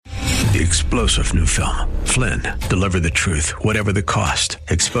The explosive new film, Flynn, deliver the truth, whatever the cost,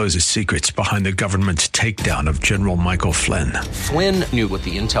 exposes secrets behind the government's takedown of General Michael Flynn. Flynn knew what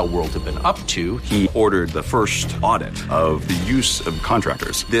the intel world had been up to. He ordered the first audit of the use of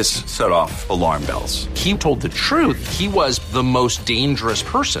contractors. This set off alarm bells. He told the truth. He was the most dangerous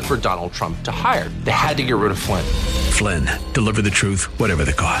person for Donald Trump to hire. They had to get rid of Flynn. Flynn, deliver the truth, whatever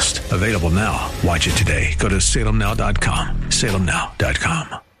the cost. Available now. Watch it today. Go to salemnow.com.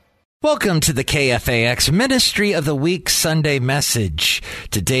 salemnow.com. Welcome to the KFAX Ministry of the Week Sunday Message.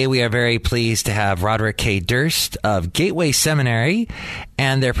 Today we are very pleased to have Roderick K. Durst of Gateway Seminary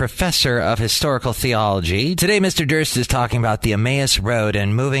and their professor of historical theology. Today Mr. Durst is talking about the Emmaus Road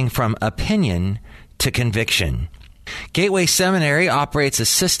and moving from opinion to conviction. Gateway Seminary operates a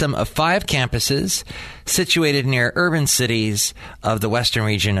system of 5 campuses situated near urban cities of the western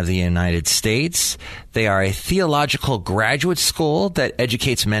region of the United States. They are a theological graduate school that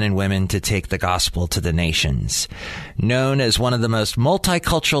educates men and women to take the gospel to the nations. Known as one of the most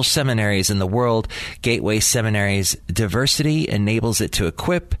multicultural seminaries in the world, Gateway Seminary's diversity enables it to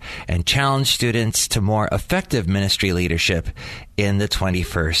equip and challenge students to more effective ministry leadership in the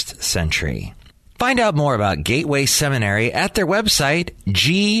 21st century. Find out more about Gateway Seminary at their website,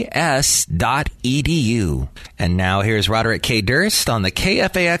 gs.edu. And now here's Roderick K. Durst on the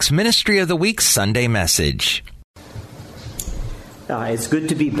KFAX Ministry of the Week Sunday Message. It's good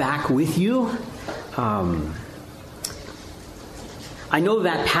to be back with you. I know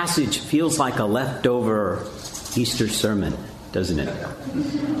that passage feels like a leftover Easter sermon, doesn't it?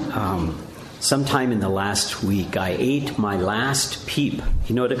 Sometime in the last week, I ate my last peep.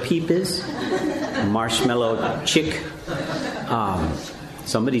 You know what a peep is? A marshmallow chick.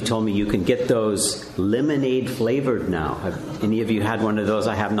 Somebody told me you can get those lemonade flavored now. Have any of you had one of those?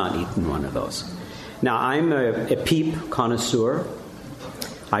 I have not eaten one of those. Now, I'm a peep connoisseur.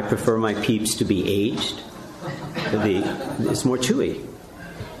 I prefer my peeps to be aged. It's more chewy.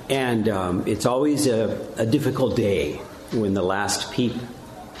 And it's always a difficult day when the last peep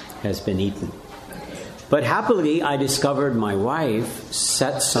has been eaten. But happily, I discovered my wife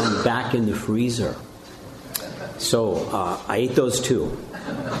set some back in the freezer. So I ate those too.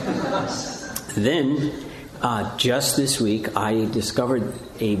 Then, just this week, I discovered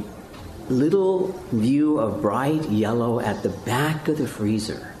a little view of bright yellow at the back of the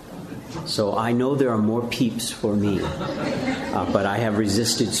freezer. So I know there are more peeps for me, but I have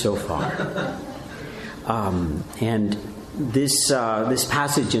resisted so far. And this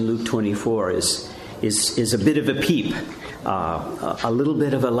passage in Luke 24 is a bit of a peep, a little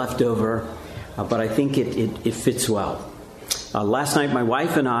bit of a leftover, but I think it fits well. Last night, my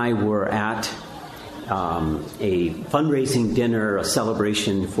wife and I were at a fundraising dinner, a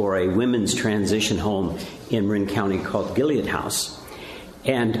celebration for a women's transition home in Marin County called Gilead House.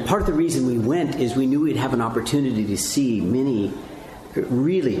 And part of the reason we went is we knew we'd have an opportunity to see many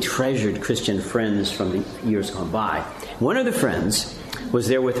really treasured Christian friends from the years gone by. One of the friends was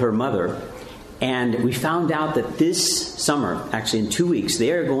there with her mother, and we found out that this summer, actually in 2 weeks,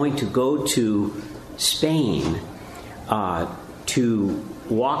 they are going to go to Spain to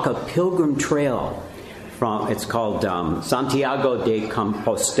walk a pilgrim trail it's called Santiago de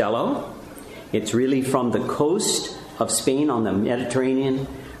Compostela. It's really from the coast of Spain on the Mediterranean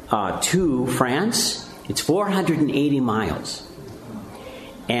to France. It's 480 miles.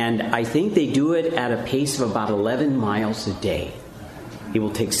 And I think they do it at a pace of about 11 miles a day. It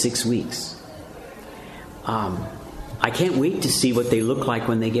will take 6 weeks. I can't wait to see what they look like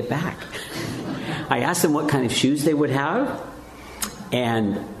when they get back. I asked them what kind of shoes they would have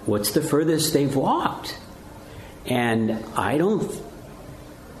and what's the furthest they've walked. And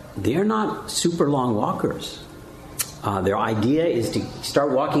they're not super long walkers. Their idea is to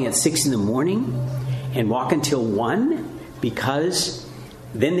start walking at 6 in the morning and walk until 1 because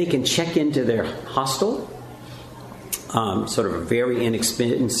then they can check into their hostel, sort of a very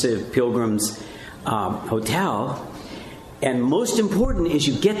inexpensive pilgrim's hotel. And most important is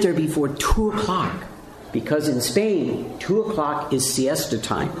you get there before 2 o'clock, because in Spain, 2 o'clock is siesta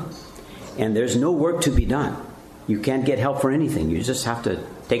time, and there's no work to be done. You can't get help for anything. You just have to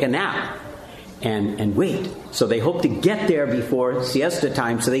take a nap and wait. So they hope to get there before siesta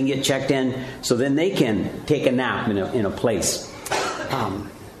time so they can get checked in, so then they can take a nap in a place.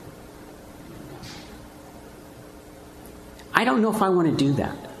 I don't know if I want to do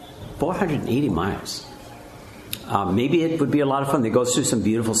that. 480 miles. Maybe it would be a lot of fun. They go through some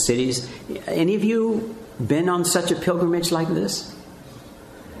beautiful cities. Any of you been on such a pilgrimage like this?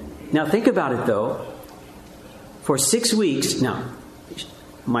 Now think about it though. For 6 weeks, now,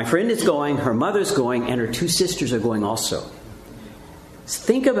 my friend is going, her mother's going, and her 2 sisters are going also.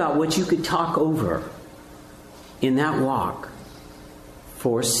 Think about what you could talk over in that walk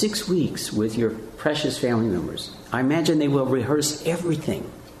for 6 weeks with your precious family members. I imagine they will rehearse everything.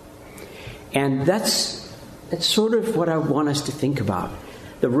 And that's sort of what I want us to think about.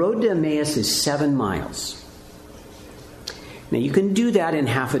 The road to Emmaus is 7 miles. Now, you can do that in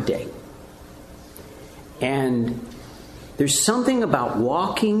half a day. And there's something about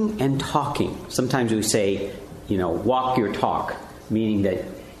walking and talking. Sometimes we say, walk your talk, meaning that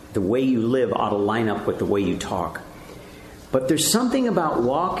the way you live ought to line up with the way you talk. But there's something about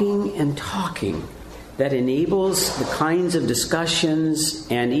walking and talking that enables the kinds of discussions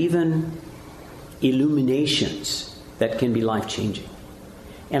and even illuminations that can be life-changing.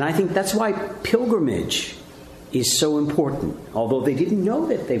 And I think that's why pilgrimage is so important, although they didn't know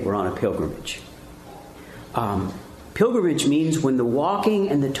that they were on a pilgrimage. Pilgrimage means when the walking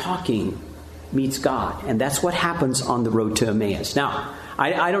and the talking meets God, and that's what happens on the road to Emmaus. Now,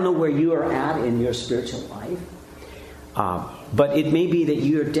 I don't know where you are at in your spiritual life, but it may be that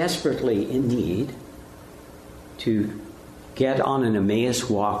you're desperately in need to get on an Emmaus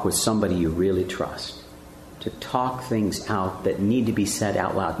walk with somebody you really trust, to talk things out that need to be said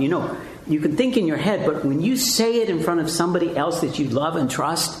out loud. You can think in your head, but when you say it in front of somebody else that you love and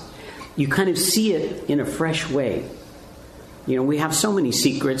trust, you kind of see it in a fresh way. We have so many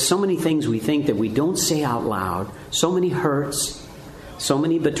secrets, so many things we think that we don't say out loud, so many hurts, so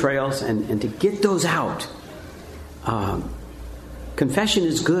many betrayals, and to get those out. Confession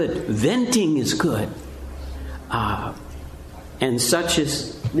is good. Venting is good. And such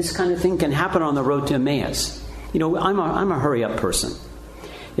as this kind of thing can happen on the road to Emmaus. I'm a hurry-up person.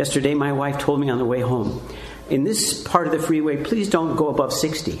 Yesterday, my wife told me on the way home, in this part of the freeway, please don't go above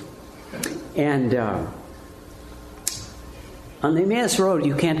 60. And on the Emmaus Road,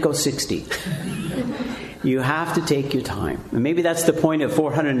 you can't go 60. You have to take your time. And maybe that's the point of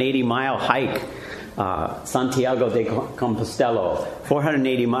 480-mile hike, Santiago de Compostela,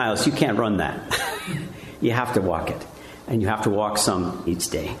 480 miles. You can't run that. You have to walk it. And you have to walk some each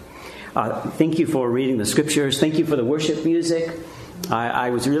day. Thank you for reading the scriptures. Thank you for the worship music. I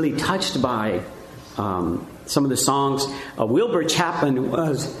was really touched by some of the songs. Wilbur Chapman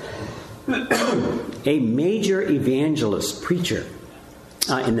was a major evangelist preacher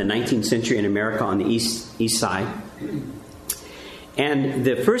in the 19th century in America on the east side. And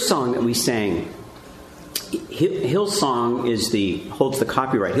the first song that we sang, Hillsong holds the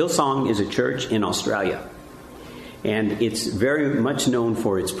copyright. Hillsong is a church in Australia. And it's very much known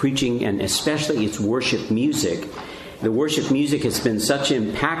for its preaching and especially its worship music. The worship music has been such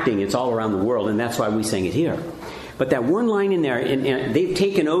impacting, it's all around the world, and that's why we sang it here. But that one line in there, and they've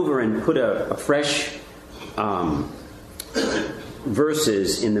taken over and put a fresh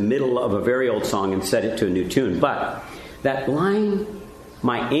verses in the middle of a very old song and set it to a new tune. But that line,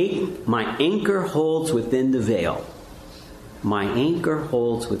 my anchor holds within the veil. My anchor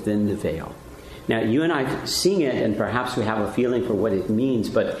holds within the veil. Now, you and I sing it, and perhaps we have a feeling for what it means,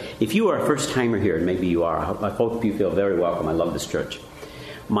 but if you are a first-timer here, and maybe you are, I hope you feel very welcome. I love this church.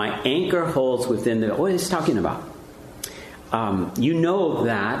 My anchor holds within the... What is it talking about? You know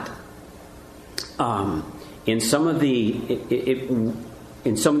that in some of the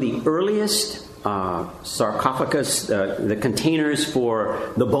earliest sarcophagus, the containers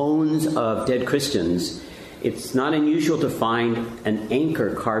for the bones of dead Christians, it's not unusual to find an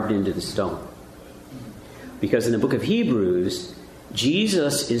anchor carved into the stone. Because in the book of Hebrews,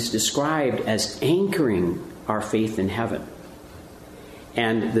 Jesus is described as anchoring our faith in heaven.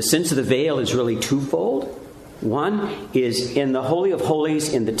 And the sense of the veil is really twofold. One is in the Holy of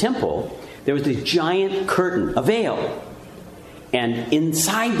Holies in the temple, there was this giant curtain, a veil. And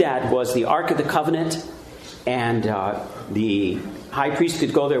inside that was the Ark of the Covenant. And the high priest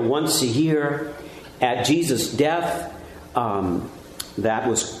could go there once a year. At Jesus' death, that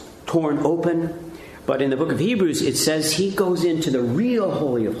was torn open. But in the book of Hebrews, it says he goes into the real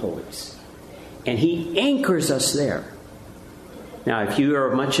Holy of Holies. And he anchors us there. Now, if you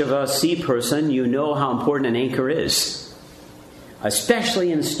are much of a sea person, you know how important an anchor is.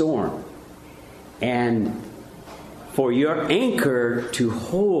 Especially in a storm. And for your anchor to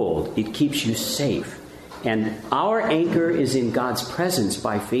hold, it keeps you safe. And our anchor is in God's presence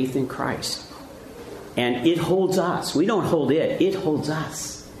by faith in Christ. And it holds us. We don't hold it. It holds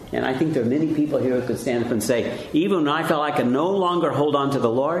us. And I think there are many people here who could stand up and say, even when I felt I could no longer hold on to the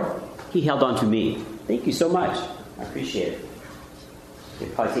Lord, he held on to me. Thank you so much. I appreciate it.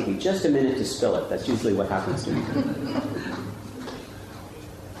 It'll probably take you just a minute to spill it. That's usually what happens to me.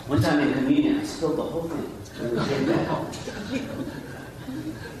 One time in communion, I spilled the whole thing.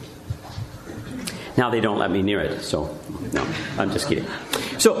 Now they don't let me near it, so no, I'm just kidding.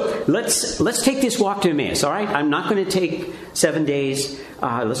 So let's take this walk to Emmaus, all right? I'm not going to take 7 days.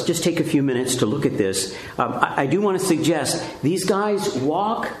 Let's just take a few minutes to look at this. I do want to suggest these guys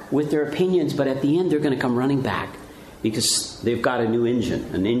walk with their opinions, but at the end they're going to come running back because they've got a new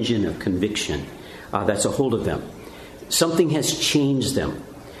engine, an engine of conviction that's a hold of them. Something has changed them.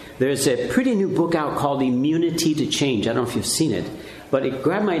 There's a pretty new book out called Immunity to Change. I don't know if you've seen it, but it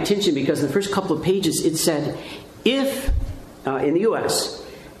grabbed my attention because in the first couple of pages it said, if, in the U.S.,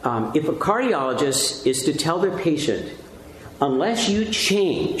 if a cardiologist is to tell their patient, unless you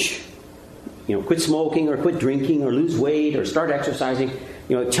change, quit smoking or quit drinking or lose weight or start exercising,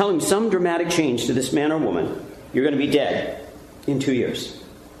 tell him some dramatic change to this man or woman, you're going to be dead in 2 years.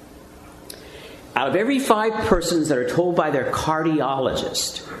 Out of every 5 persons that are told by their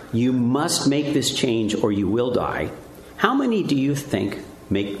cardiologist, you must make this change or you will die, how many do you think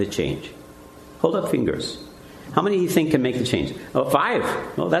make the change? Hold up fingers. How many do you think can make the change?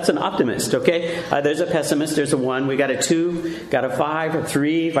 5. Well, that's an optimist, okay? There's a pessimist, there's a 1. We got a 2, got a 5, a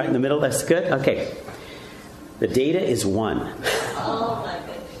 3, right in the middle. That's good. Okay. The data is 1. Oh, my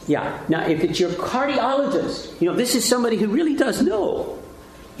goodness. Yeah. Now, if it's your cardiologist, this is somebody who really does know,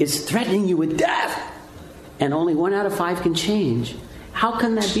 is threatening you with death, and only 1 out of 5 can change. How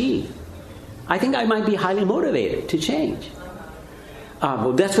can that be? I think I might be highly motivated to change.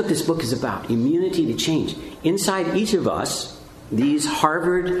 Well, that's what this book is about, immunity to change. Inside each of us, these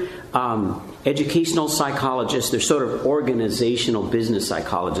Harvard educational psychologists, they're sort of organizational business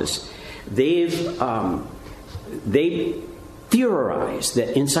psychologists, they theorize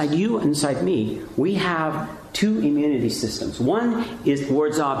that inside you and inside me, we have 2 immunity systems. One is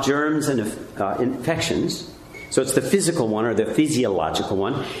wards off germs and infections. So it's the physical one or the physiological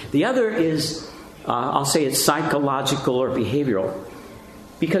one. The other is, I'll say it's psychological or behavioral.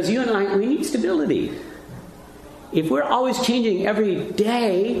 Because you and I, we need stability. If we're always changing every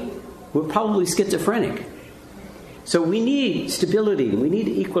day, we're probably schizophrenic. So we need stability. We need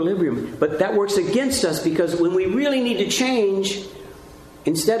equilibrium. But that works against us because when we really need to change,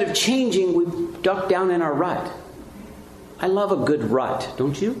 instead of changing, we duck down in our rut. I love a good rut,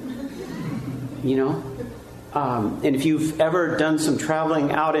 don't you? And if you've ever done some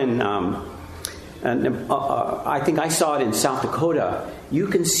traveling out in, I think I saw it in South Dakota, you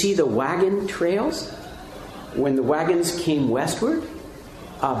can see the wagon trails when the wagons came westward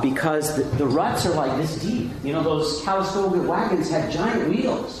because the ruts are like this deep. Those Calistoga wagons had giant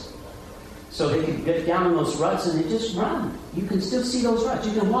wheels. So they could get down in those ruts and they just run. You can still see those ruts.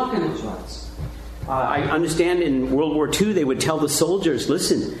 You can walk in those ruts. I understand in World War II they would tell the soldiers,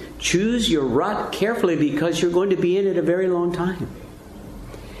 listen, choose your rut carefully because you're going to be in it a very long time.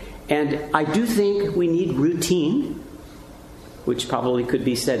 And I do think we need routine, which probably could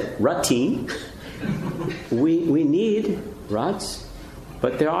be said rutine. We need ruts,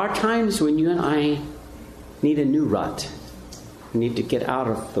 but there are times when you and I need a new rut. We need to get out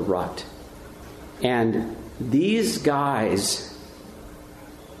of the rut. And these guys'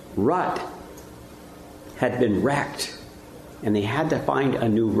 rut had been wrecked, and they had to find a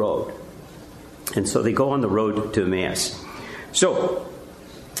new road. And so they go on the road to Emmaus. So,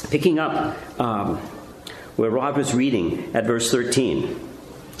 picking up where Rod was reading at verse 13.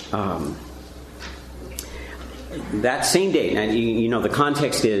 That same day, and the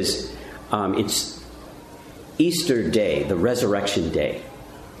context is it's Easter Day, the resurrection day.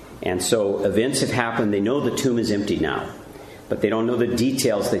 And so events have happened. They know the tomb is empty now, but they don't know the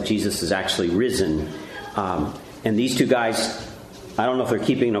details that Jesus has actually risen. And these 2 guys, I don't know if they're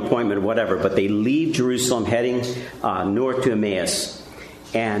keeping an appointment or whatever, but they leave Jerusalem heading north to Emmaus,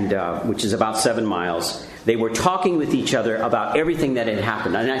 and which is about 7 miles. They were talking with each other about everything that had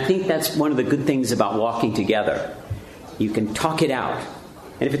happened. And I think that's one of the good things about walking together. You can talk it out.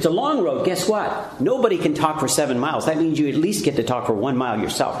 And if it's a long road, guess what? Nobody can talk for 7 miles. That means you at least get to talk for 1 mile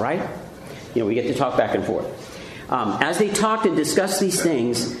yourself, right? We get to talk back and forth. As they talked and discussed these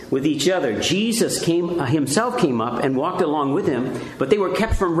things with each other, Jesus himself came up and walked along with him, but they were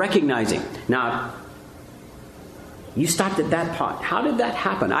kept from recognizing. Now, you stopped at that part. How did that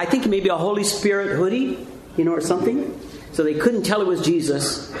happen? I think maybe a Holy Spirit hoodie, or something. So they couldn't tell it was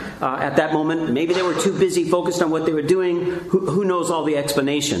Jesus at that moment. Maybe they were too busy focused on what they were doing. Who knows all the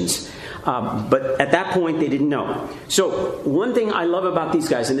explanations? But at that point, they didn't know. So one thing I love about these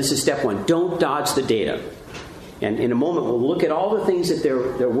guys, and this is step 1, don't dodge the data. And in a moment, we'll look at all the things that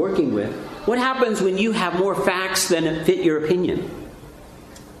they're working with. What happens when you have more facts than fit your opinion?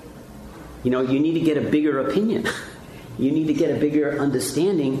 You need to get a bigger opinion. You need to get a bigger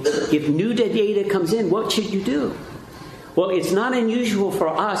understanding. If new data comes in, what should you do? Well, it's not unusual for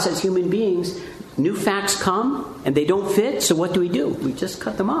us as human beings new facts come and they don't fit, so what do? We just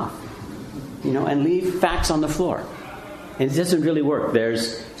cut them off, and leave facts on the floor. And it doesn't really work.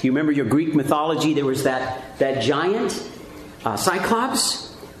 If you remember your Greek mythology, there was that giant,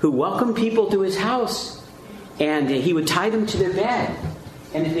 Cyclops, who welcomed people to his house, and he would tie them to their bed.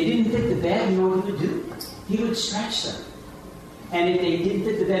 And if they didn't fit the bed, you know what he would do? He would stretch them. And if they didn't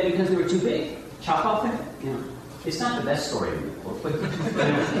fit the bed because they were too big, chop off their head. It's not the best story in the book, but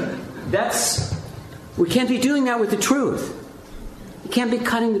we can't be doing that with the truth. You can't be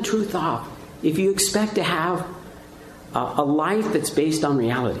cutting the truth off if you expect to have a life that's based on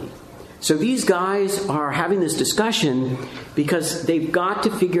reality. So these guys are having this discussion because they've got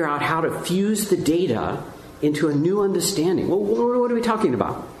to figure out how to fuse the data into a new understanding. Well, what are we talking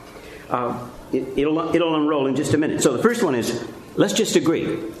about? It'll unroll in just a minute. So the first one is, let's just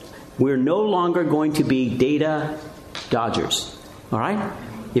agree. We're no longer going to be data dodgers. All right?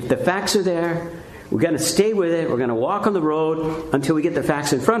 If the facts are there, we're going to stay with it. We're going to walk on the road until we get the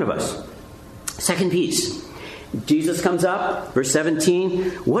facts in front of us. Second piece. Jesus comes up, verse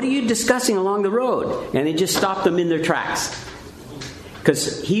 17. What are you discussing along the road? And they just stopped them in their tracks.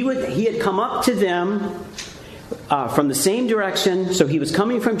 Because he had come up to them from the same direction. So he was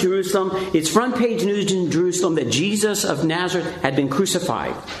coming from Jerusalem. It's front page news in Jerusalem that Jesus of Nazareth had been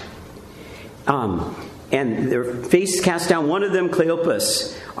crucified. And their face cast down. One of them,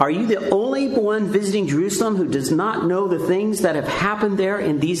 Cleopas, are you the only one visiting Jerusalem who does not know the things that have happened there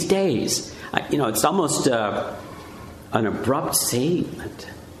in these days? It's almost an abrupt statement.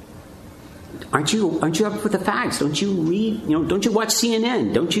 Aren't you up with the facts? Don't you read? Don't you watch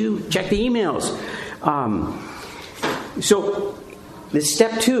CNN? Don't you check the emails? So, the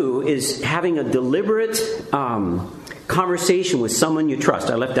step 2 is having a deliberate conversation with someone you trust.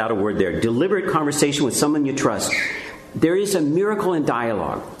 I left out a word there. Deliberate conversation with someone you trust. There is a miracle in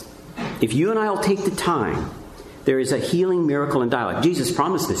dialogue. If you and I will take the time, there is a healing miracle in dialogue. Jesus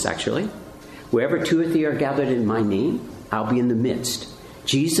promised this, actually. Wherever 2 or 3 are gathered in my name, I'll be in the midst.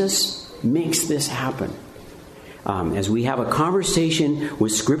 Jesus makes this happen. As we have a conversation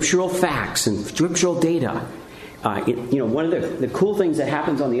with scriptural facts and scriptural data, one of the cool things that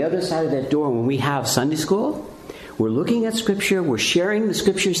happens on the other side of that door when we have Sunday school, we're looking at Scripture, we're sharing the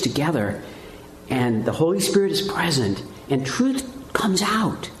Scriptures together, and the Holy Spirit is present, and truth comes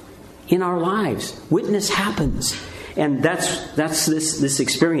out in our lives. Witness happens. And that's this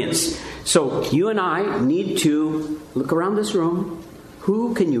experience. So you and I need to look around this room.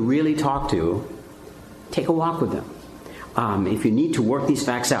 Who can you really talk to? Take a walk with them. If you need to work these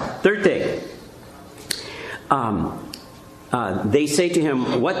facts out. Third thing. They say to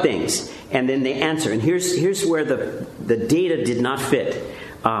him, what things? And then they answer. And here's where the data did not fit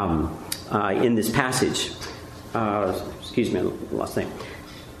in this passage. Excuse me, I lost name.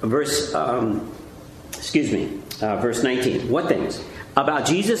 Verse 19. What things? About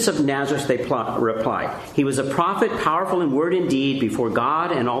Jesus of Nazareth they replied. He was a prophet, powerful in word and deed before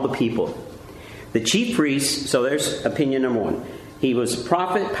God and all the people. The chief priests, so there's opinion number 1. He was a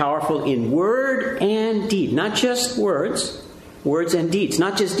prophet, powerful in word and deed. Not just words and deeds.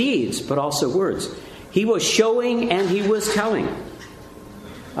 Not just deeds, but also words. He was showing and he was telling.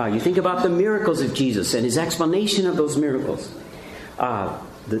 You think about the miracles of Jesus and his explanation of those miracles.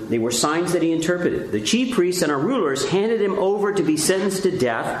 They were signs that he interpreted. The chief priests and our rulers handed him over to be sentenced to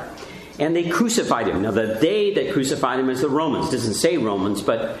death, and they crucified him. Now, the they that crucified him is the Romans. It doesn't say Romans,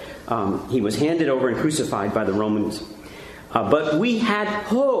 but he was handed over and crucified by the Romans. But we had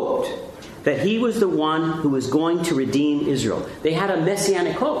hoped that he was the one who was going to redeem Israel. They had a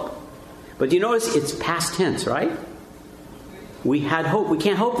messianic hope. But you notice it's past tense, right? We had hope. We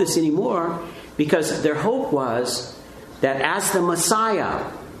can't hope this anymore because their hope was that as the Messiah,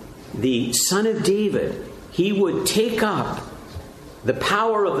 the Son of David, he would take up the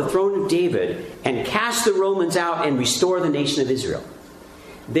power of the throne of David and cast the Romans out and restore the nation of Israel.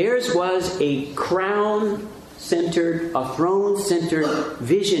 Theirs was a crown-centered, a throne-centered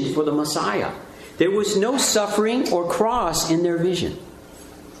vision for the Messiah. There was no suffering or cross in their vision.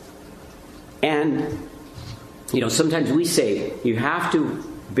 And, sometimes we say, you have to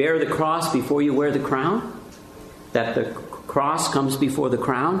bear the cross before you wear the crown. That the cross comes before the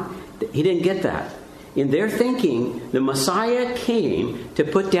crown. He didn't get that. In their thinking, the Messiah came to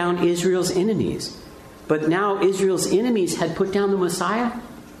put down Israel's enemies. But now Israel's enemies had put down the Messiah.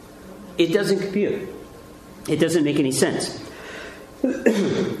 It doesn't compute. It doesn't make any sense.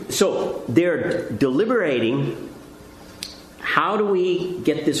 So they're deliberating, how do we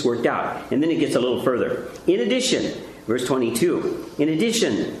get this worked out? And then it gets a little further. In addition, verse 22. In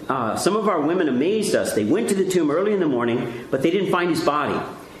addition, some of our women amazed us. They went to the tomb early in the morning, but they didn't find his body.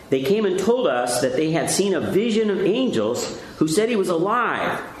 They came and told us that they had seen a vision of angels who said he was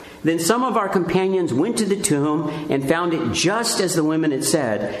alive. Then some of our companions went to the tomb and found it just as the women had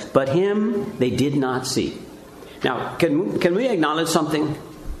said, but him they did not see. Now, can we acknowledge something?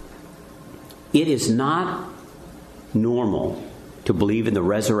 It is not normal to believe in the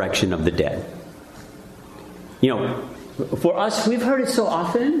resurrection of the dead. For us, we've heard it so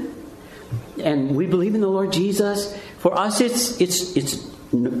often, and we believe in the Lord Jesus. For us, it's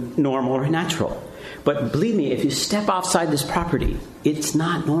normal or natural. But believe me, if you step outside this property, it's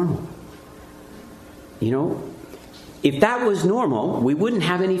not normal. If that was normal, we wouldn't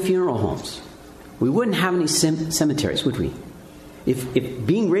have any funeral homes. We wouldn't have any cemeteries, would we? If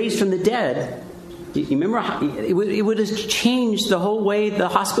being raised from the dead, you remember how it would have changed the whole way the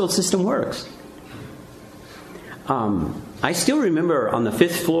hospital system works. I still remember on the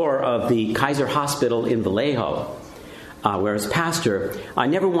 5th floor of the Kaiser Hospital in Vallejo, where I was pastor, I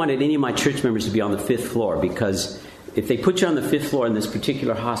never wanted any of my church members to be on the 5th floor, because if they put you on the 5th floor in this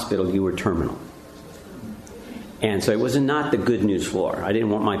particular hospital, you were terminal. And so it was not the good news floor. I didn't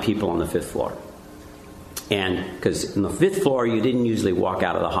want my people on the 5th floor. And because on the 5th floor, you didn't usually walk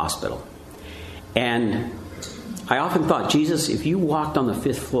out of the hospital. And I often thought, Jesus, if you walked on the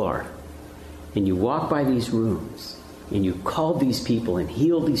 5th floor and you walked by these rooms and you called these people and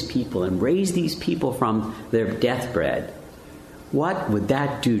healed these people and raised these people from their deathbed, what would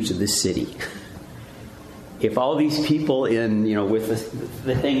that do to this city? If all these people with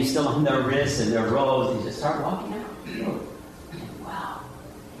the thing still on their wrists and their robes, they just start walking out. Wow.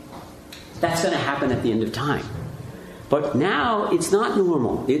 That's going to happen at the end of time. But now it's not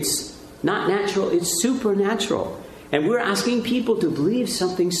normal. It's not natural. It's supernatural. And we're asking people to believe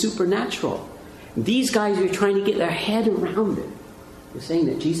something supernatural. These guys are trying to get their head around it. They're saying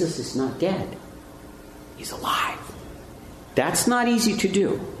that Jesus is not dead. He's alive. That's not easy to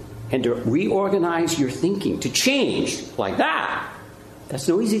do. And to reorganize your thinking, to change like that, that's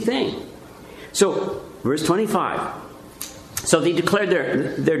no easy thing. So, verse 25. So they declared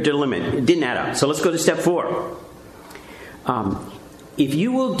their dilemma. It didn't add up. So let's go to step 4. If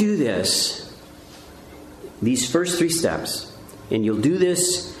you will do this, these first 3 steps, and you'll do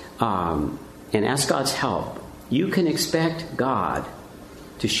this and ask God's help, you can expect God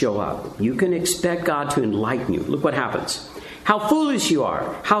to show up. You can expect God to enlighten you. Look what happens. How foolish you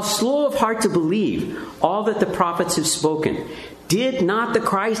are. How slow of heart to believe all that the prophets have spoken. Did not the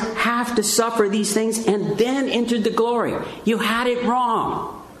Christ have to suffer these things and then enter the glory? You had it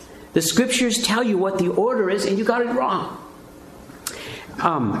wrong. The scriptures tell you what the order is, and you got it wrong.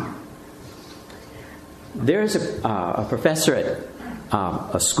 There's a professor at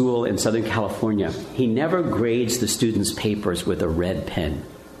a school in Southern California. He never grades the students' papers with a red pen.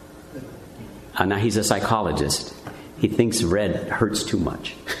 Now he's a psychologist. He thinks red hurts too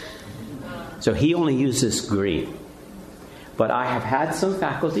much. So he only uses green. But I have had some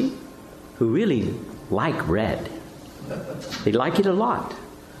faculty who really like red. They like it a lot.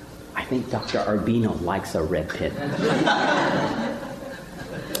 I think Dr. Arbino likes a red pen.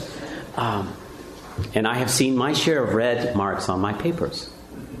 And I have seen my share of red marks on my papers.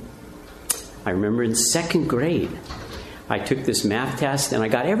 I remember in 2nd grade, I took this math test and I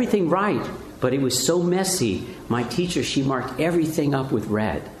got everything right. But it was so messy. My teacher, she marked everything up with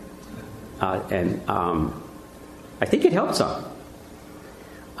red. And I think it helped some.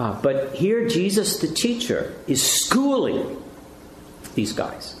 But here Jesus, the teacher, is schooling these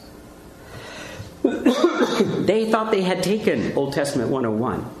guys. They thought they had taken Old Testament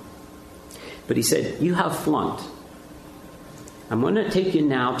 101. But he said, you have flunked. I'm going to take you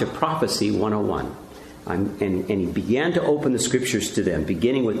now to Prophecy 101. And he began to open the scriptures to them,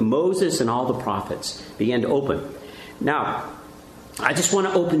 beginning with Moses and all the prophets. Began to open. Now, I just want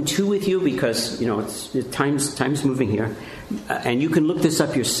to open 2 with you because, time's moving here. And you can look this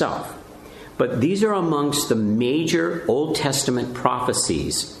up yourself. But these are amongst the major Old Testament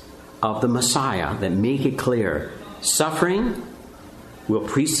prophecies of the Messiah that make it clear. Suffering will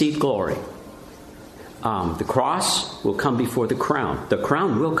precede glory. The cross will come before the crown. The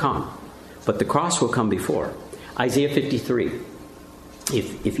crown will come. But the cross will come before. Isaiah 53.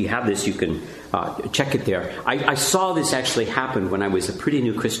 If you have this, you can check it there. I saw this actually happen when I was a pretty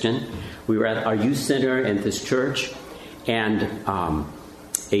new Christian. We were at our youth center in this church, and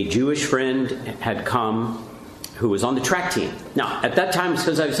a Jewish friend had come who was on the track team. Now, at that time,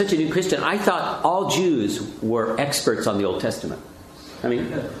 because I was such a new Christian, I thought all Jews were experts on the Old Testament. I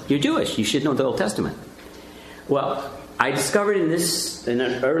mean, you're Jewish. You should know the Old Testament. Well, I discovered in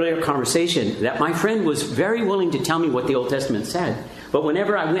an earlier conversation that my friend was very willing to tell me what the Old Testament said. But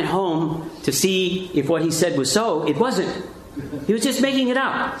whenever I went home to see if what he said was so, it wasn't. He was just making it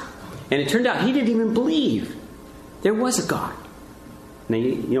up. And it turned out he didn't even believe there was a God.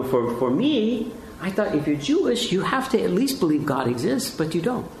 Now, for me, I thought if you're Jewish, you have to at least believe God exists, but you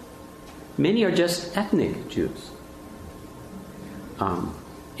don't. Many are just ethnic Jews.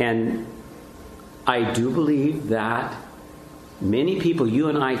 And I do believe that many people you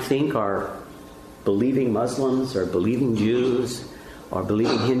and I think are believing Muslims or believing Jews or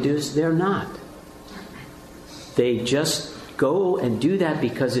believing Hindus, they're not. They just go and do that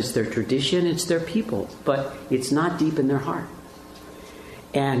because it's their tradition, it's their people, but it's not deep in their heart.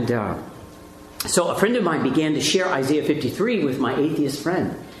 And so a friend of mine began to share Isaiah 53 with my atheist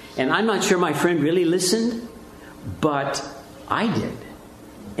friend. And I'm not sure my friend really listened, but I did.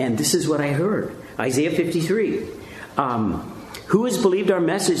 And this is what I heard. Isaiah 53. Who has believed our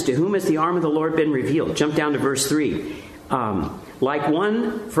message? To whom has the arm of the Lord been revealed? Jump down to verse 3. Like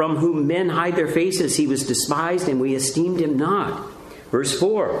one from whom men hide their faces, he was despised, and we esteemed him not. Verse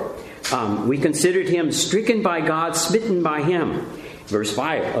 4. We considered him stricken by God, smitten by him. Verse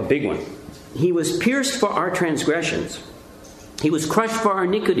 5, a big one. He was pierced for our transgressions. He was crushed for our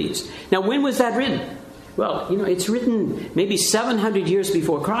iniquities. Now, when was that written? Well, it's written maybe 700 years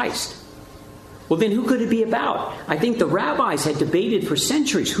before Christ. Well, then who could it be about? I think the rabbis had debated for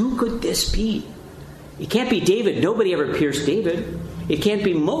centuries. Who could this be? It can't be David. Nobody ever pierced David. It can't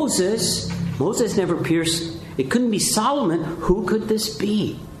be Moses. Moses never pierced. It couldn't be Solomon. Who could this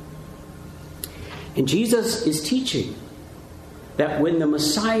be? And Jesus is teaching that when the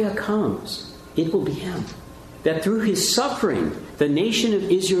Messiah comes, it will be him. That through his suffering, the nation of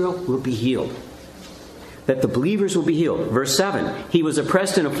Israel will be healed. That the believers will be healed. Verse 7, he was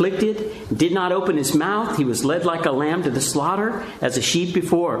oppressed and afflicted, did not open his mouth. He was led like a lamb to the slaughter, as a sheep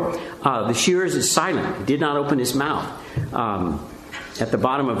before the shearers is silent. He did not open his mouth. At the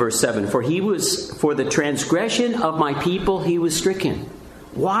bottom of verse 7, for the transgression of my people he was stricken.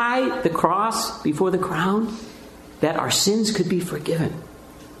 Why the cross before the crown? That our sins could be forgiven.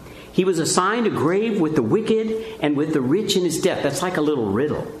 He was assigned a grave with the wicked and with the rich in his death. That's like a little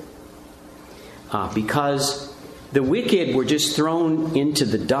riddle. Because the wicked were just thrown into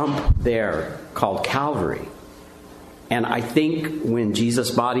the dump there called Calvary. And I think when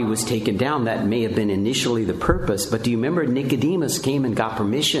Jesus' body was taken down, that may have been initially the purpose. But do you remember Nicodemus came and got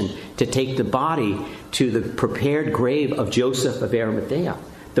permission to take the body to the prepared grave of Joseph of Arimathea,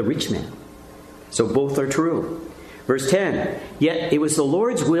 the rich man? So both are true. Verse 10, yet it was the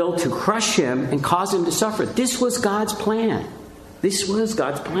Lord's will to crush him and cause him to suffer. This was God's plan. This was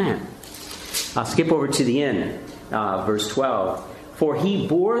God's plan. I'll skip over to the end, verse 12. For he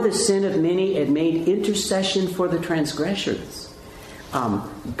bore the sin of many and made intercession for the transgressors.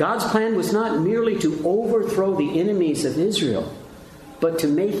 God's plan was not merely to overthrow the enemies of Israel, but to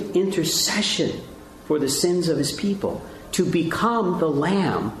make intercession for the sins of his people, to become the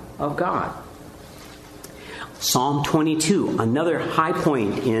Lamb of God. Psalm 22, another high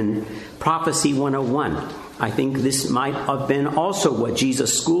point in Prophecy 101. I think this might have been also what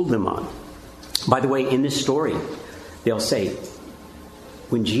Jesus schooled them on. By the way, in this story, they'll say,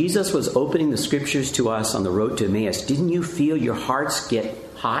 when Jesus was opening the scriptures to us on the road to Emmaus, didn't you feel your hearts get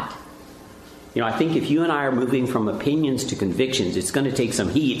hot? I think if you and I are moving from opinions to convictions, it's going to take some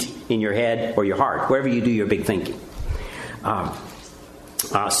heat in your head or your heart, wherever you do your big thinking.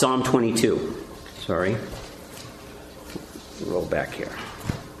 Psalm 22. Sorry. Roll back here.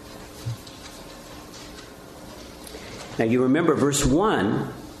 Now you remember verse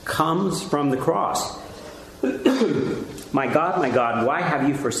 1 comes from the cross. My God, why have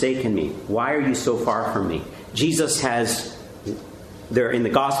you forsaken me? Why are you so far from me? Jesus has, there in the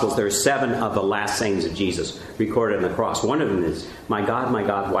Gospels, there are 7 of the last sayings of Jesus recorded on the cross. One of them is, my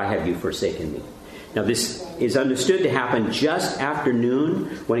God, why have you forsaken me? Now this is understood to happen just after noon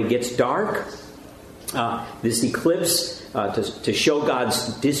when it gets dark. This eclipse to show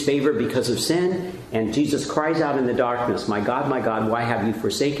God's disfavor because of sin. And Jesus cries out in the darkness, my God, why have you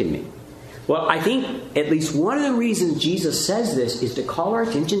forsaken me? Well, I think at least one of the reasons Jesus says this is to call our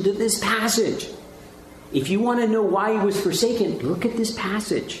attention to this passage. If you want to know why he was forsaken, look at this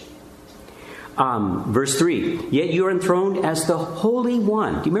passage. Verse 3, yet you are enthroned as the Holy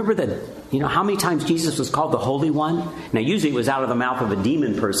One. Do you remember how many times Jesus was called the Holy One? Now, usually it was out of the mouth of a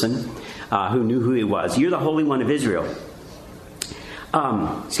demon person who knew who he was. You're the Holy One of Israel.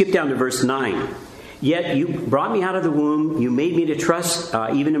 Skip down to verse 9. Yet you brought me out of the womb. You made me to trust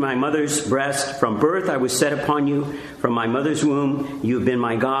even in my mother's breast. From birth I was set upon you. From my mother's womb you have been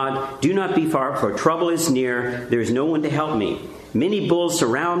my God. Do not be far, for trouble is near. There is no one to help me. Many bulls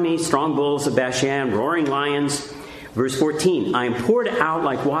surround me, strong bulls of Bashan, roaring lions. Verse 14, I am poured out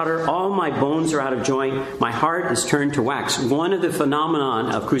like water. All my bones are out of joint. My heart is turned to wax. One of the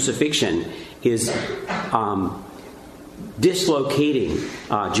phenomenon of crucifixion is dislocating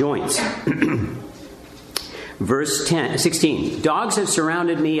joints. Verse 16, dogs have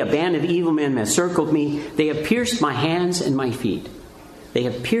surrounded me. A band of evil men has circled me. They have pierced my hands and my feet. They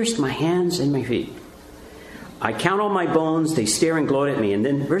have pierced my hands and my feet. I count all my bones. They stare and gloat at me. And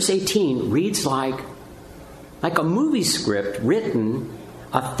then verse 18 reads like a movie script written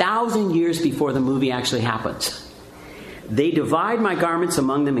 1,000 years before the movie actually happens. They divide my garments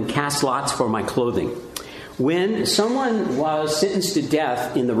among them and cast lots for my clothing. When someone was sentenced to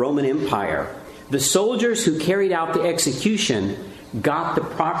death in the Roman Empire, the soldiers who carried out the execution got the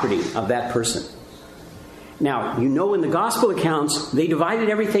property of that person. Now, you know in the gospel accounts, they divided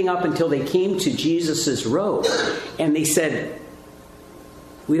everything up until they came to Jesus' robe. And they said,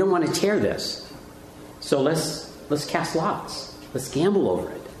 we don't want to tear this. So let's cast lots. Let's gamble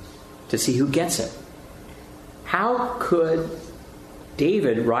over it to see who gets it. How could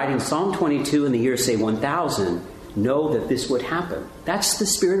David, writing Psalm 22 in the year, say 1000, know that this would happen? That's the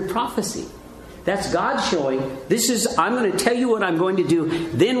spirit of prophecy. That's God showing, I'm going to tell you what I'm going to do.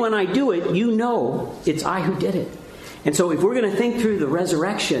 Then when I do it, you know it's I who did it. And so if we're going to think through the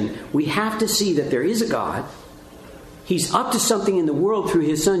resurrection, we have to see that there is a God. He's up to something in the world through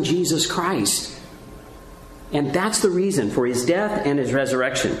his son, Jesus Christ. And that's the reason for his death and his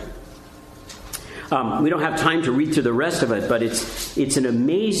resurrection. We don't have time to read through the rest of it, but it's an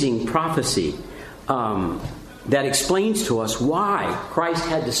amazing prophecy that explains to us why Christ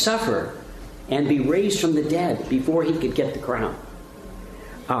had to suffer and be raised from the dead before he could get the crown.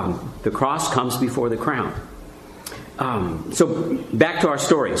 The cross comes before the crown. So back to our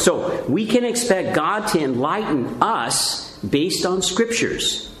story. So we can expect God to enlighten us based on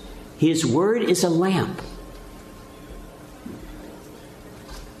scriptures. His word is a lamp.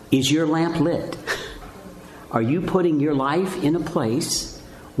 Is your lamp lit? Are you putting your life in a place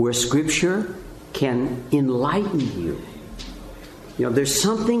where scripture can enlighten you? You know, there's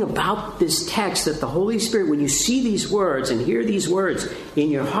something about this text that the Holy Spirit, when you see these words and hear these words in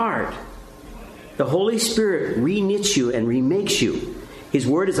your heart, the Holy Spirit reknits you and remakes you. His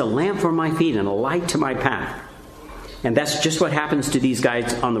word is a lamp for my feet and a light to my path. And that's just what happens to these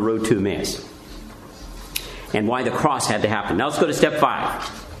guys on the road to Emmaus. And why the cross had to happen. Now let's go to step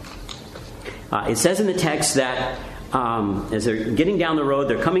 5. It says in the text that as they're getting down the road,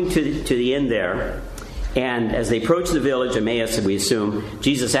 they're coming to the end there. And as they approach the village, Emmaus, we assume,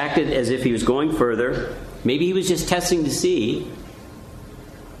 Jesus acted as if he was going further. Maybe he was just testing to see,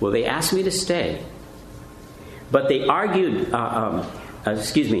 will they ask me to stay? But they argued, so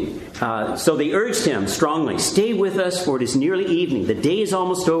they urged him strongly, stay with us, for it is nearly evening. The day is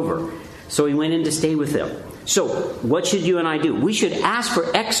almost over. So he went in to stay with them. So what should you and I do? We should ask for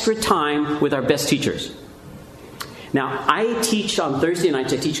extra time with our best teachers. Now, I teach on Thursday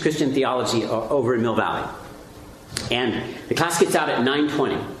nights, I teach Christian theology over in Mill Valley. And the class gets out at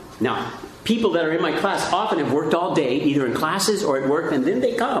 9:20. Now, people that are in my class often have worked all day, either in classes or at work, and then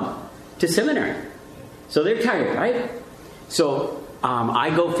they come to seminary. So they're tired, right? So I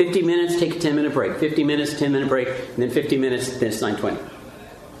go 50 minutes, take a 10-minute break. 50 minutes, 10-minute break, and then 50 minutes, then it's 9:20.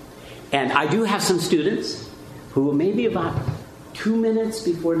 And I do have some students who maybe about 2 minutes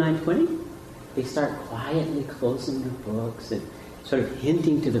before 9:20, they start quietly closing their books and sort of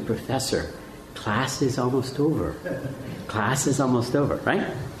hinting to the professor, class is almost over. Class is almost over, right?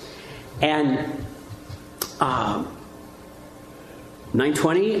 And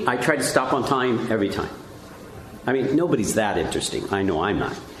 9:20, I try to stop on time every time. I mean, nobody's that interesting. I know I'm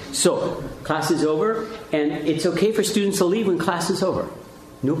not. So, class is over, and it's okay for students to leave when class is over.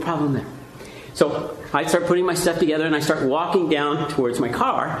 No problem there. So I start putting my stuff together and I start walking down towards my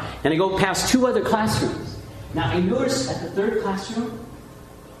car and I go past 2 other classrooms. Now I notice at the 3rd classroom,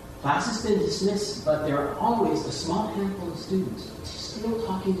 class has been dismissed, but there are always a small handful of students still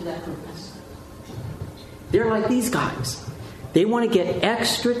talking to that professor. They're like these guys. They want to get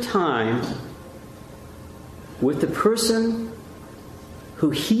extra time with the person who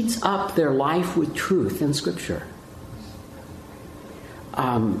heats up their life with truth and Scripture.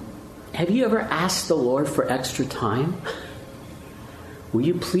 Have you ever asked the Lord for extra time? Will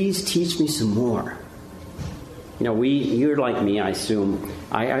you please teach me some more? You know, you're like me, I assume.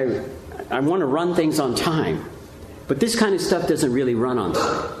 I want to run things on time. But this kind of stuff doesn't really run on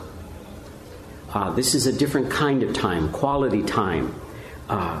time. This is a different kind of time, quality time.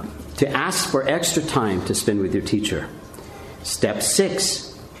 To ask for extra time to spend with your teacher. Step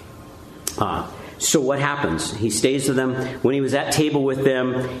 6. So what happens? He stays with them. When he was at table with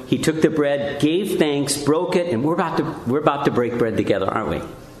them, he took the bread, gave thanks, broke it, and we're about to break bread together, aren't we?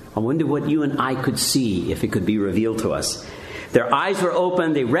 I wonder what you and I could see if it could be revealed to us. Their eyes were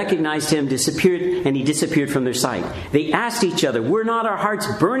open, they recognized him, disappeared, and he disappeared from their sight. They asked each other, were not our hearts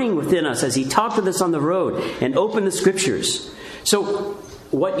burning within us as he talked with us on the road and opened the Scriptures? So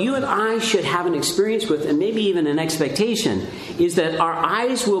what you and I should have an experience with, and maybe even an expectation, is that our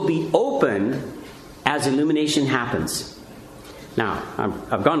eyes will be open as illumination happens. Now,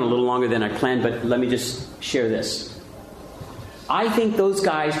 I've gone a little longer than I planned, but let me just share this. I think those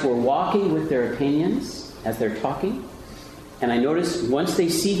guys were walking with their opinions as they're talking. And I noticed once they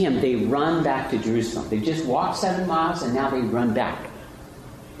see him, they run back to Jerusalem. They just walked 7 miles and now they run back.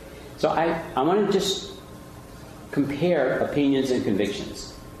 So I want to just compare opinions and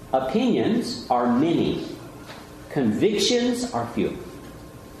convictions. Opinions are many. Convictions are few.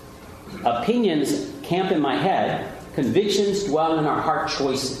 Opinions camp in my head. Convictions dwell in our heart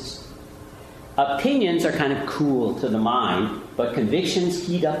choices. Opinions are kind of cool to the mind, but convictions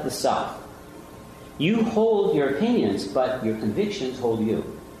heat up the self. You hold your opinions, but your convictions hold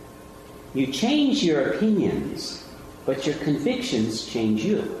you. You change your opinions, but your convictions change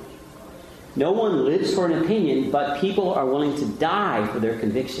you. No one lives for an opinion, but people are willing to die for their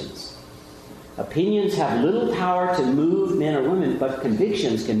convictions. Opinions have little power to move men or women, but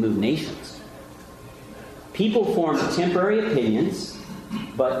convictions can move nations. People form temporary opinions,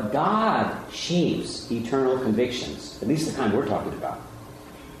 but God shapes eternal convictions, at least the kind we're talking about.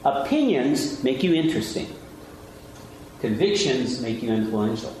 Opinions make you interesting. Convictions make you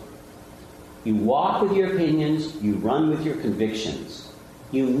influential. You walk with your opinions, you run with your convictions.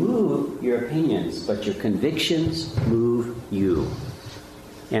 You move your opinions, but your convictions move you.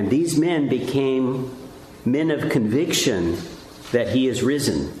 And these men became men of conviction that he is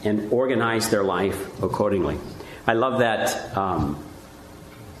risen and organized their life accordingly. I love that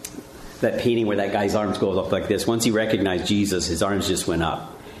that painting where that guy's arms go up like this. Once he recognized Jesus, his arms just went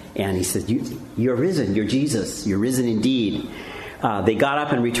up. And he said, you're risen, you're Jesus, you're risen indeed. They got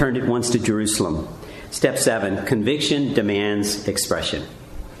up and returned at once to Jerusalem. Step 7, conviction demands expression.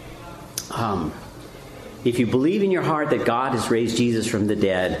 If you believe in your heart that God has raised Jesus from the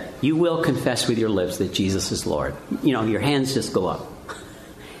dead, you will confess with your lips that Jesus is Lord. You know, your hands just go up.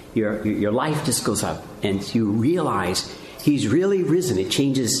 Your life just goes up. And you realize he's really risen. It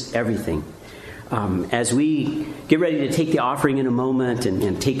changes everything. As we get ready to take the offering in a moment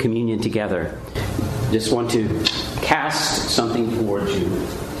and take communion together, just want to cast something towards you.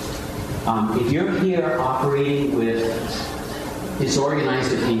 If you're here operating with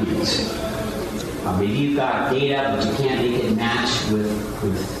disorganized opinions, maybe you've got data but you can't make it match with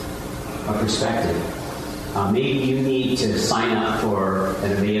a perspective. Maybe you need to sign up for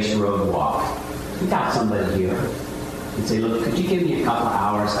an Emmaus Road walk. You've got somebody here. And say, look, could you give me a couple of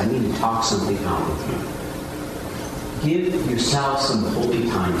hours? I need to talk something out with you. Give yourself some holy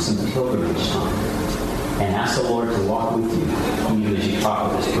time, some pilgrimage time, and ask the Lord to walk with you even as you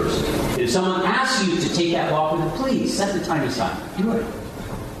talk with this person. If someone asks you to take that walk with them, please set the time aside. Do it.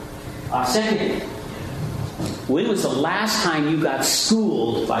 Second, when was the last time you got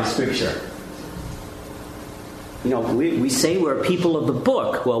schooled by Scripture? You know, we say we're people of the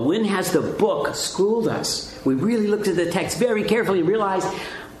book. Well, when has the book schooled us? We really looked at the text very carefully and realized,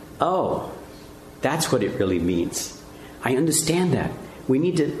 oh, that's what it really means. I understand that. We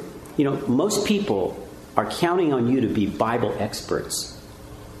need to, you know, most people are counting on you to be Bible experts.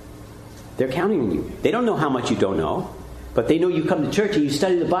 They're counting on you. They don't know how much you don't know, but they know you come to church and you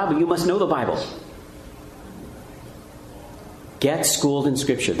study the Bible. You must know the Bible. Get schooled in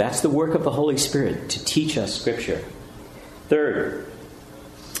Scripture. That's the work of the Holy Spirit, to teach us Scripture. Third,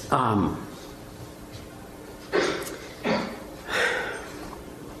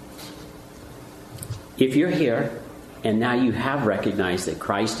 if you're here and now you have recognized that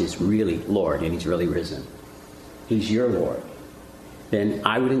Christ is really Lord and He's really risen, He's your Lord, then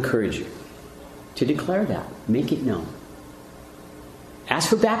I would encourage you to declare that. Make it known. Ask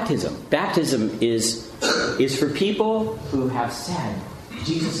for baptism. Baptism is for people who have said,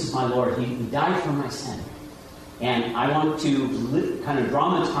 Jesus is my Lord. He died for my sin. And I want to kind of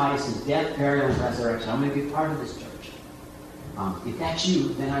dramatize His death, burial, and resurrection. I'm going to be part of this church. If that's you,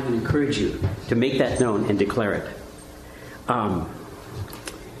 then I would encourage you to make that known and declare it.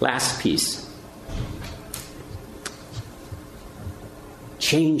 Last piece.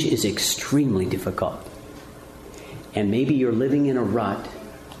 Change is extremely difficult. And maybe you're living in a rut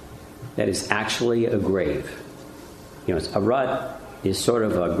that is actually a grave. You know, a rut is sort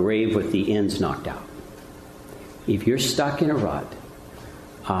of a grave with the ends knocked out. If you're stuck in a rut,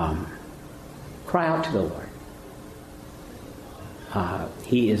 Cry out to the Lord.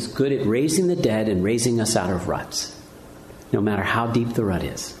 He is good at raising the dead and raising us out of ruts, no matter how deep the rut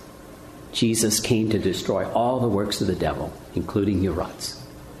is. Jesus came to destroy all the works of the devil, including your ruts.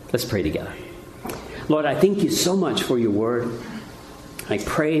 Let's pray together. Lord, I thank you so much for your word. I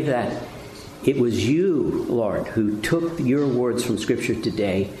pray that it was you, Lord, who took your words from Scripture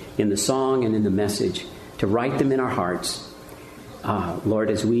today in the song and in the message to write them in our hearts.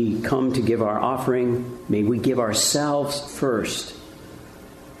 Lord, as we come to give our offering, may we give ourselves first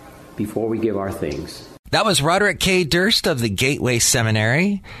before we give our things. That was Roderick K. Durst of the Gateway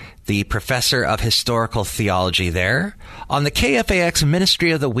Seminary, the professor of historical theology there, on the KFAX Ministry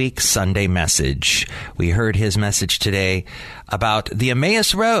of the Week Sunday message. We heard his message today about the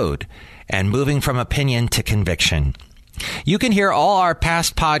Emmaus Road and moving from opinion to conviction. You can hear all our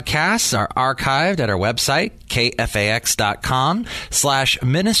past podcasts are archived at our website,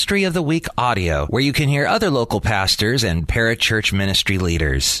 kfax.com/Ministry of the Week Audio, where you can hear other local pastors and parachurch ministry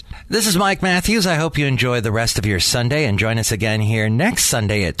leaders. This is Mike Matthews. I hope you enjoy the rest of your Sunday and join us again here next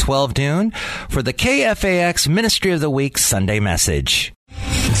Sunday at 12 noon for the KFAX Ministry of the Week Sunday message.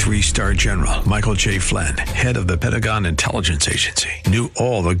 3-star General Michael J. Flynn, head of the Pentagon Intelligence Agency, knew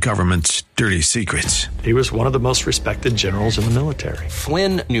all the government's dirty secrets. He was one of the most respected generals in the military.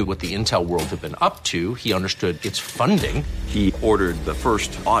 Flynn knew what the intel world had been up to. He understood its funding. He ordered the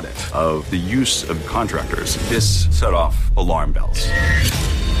first audit of the use of contractors. This set off alarm bells.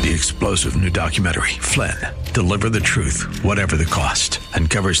 The explosive new documentary, Flynn, Deliver the Truth, Whatever the Cost,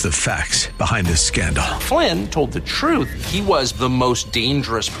 uncovers the facts behind this scandal. Flynn told the truth. He was the most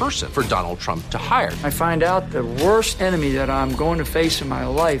dangerous person for Donald Trump to hire. I find out the worst enemy that I'm going to face in my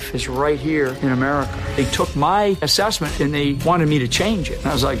life is right here in America. They took my assessment and they wanted me to change it. And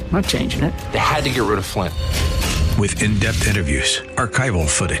I was like, I'm not changing it. They had to get rid of Flynn. With in-depth interviews, archival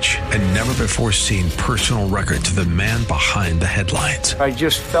footage, and never-before-seen personal records of the man behind the headlines. I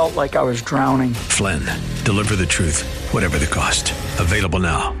just felt like I was drowning. Flynn, Deliver the Truth, Whatever the Cost. Available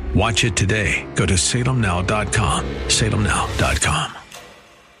now. Watch it today. Go to salemnow.com. salemnow.com.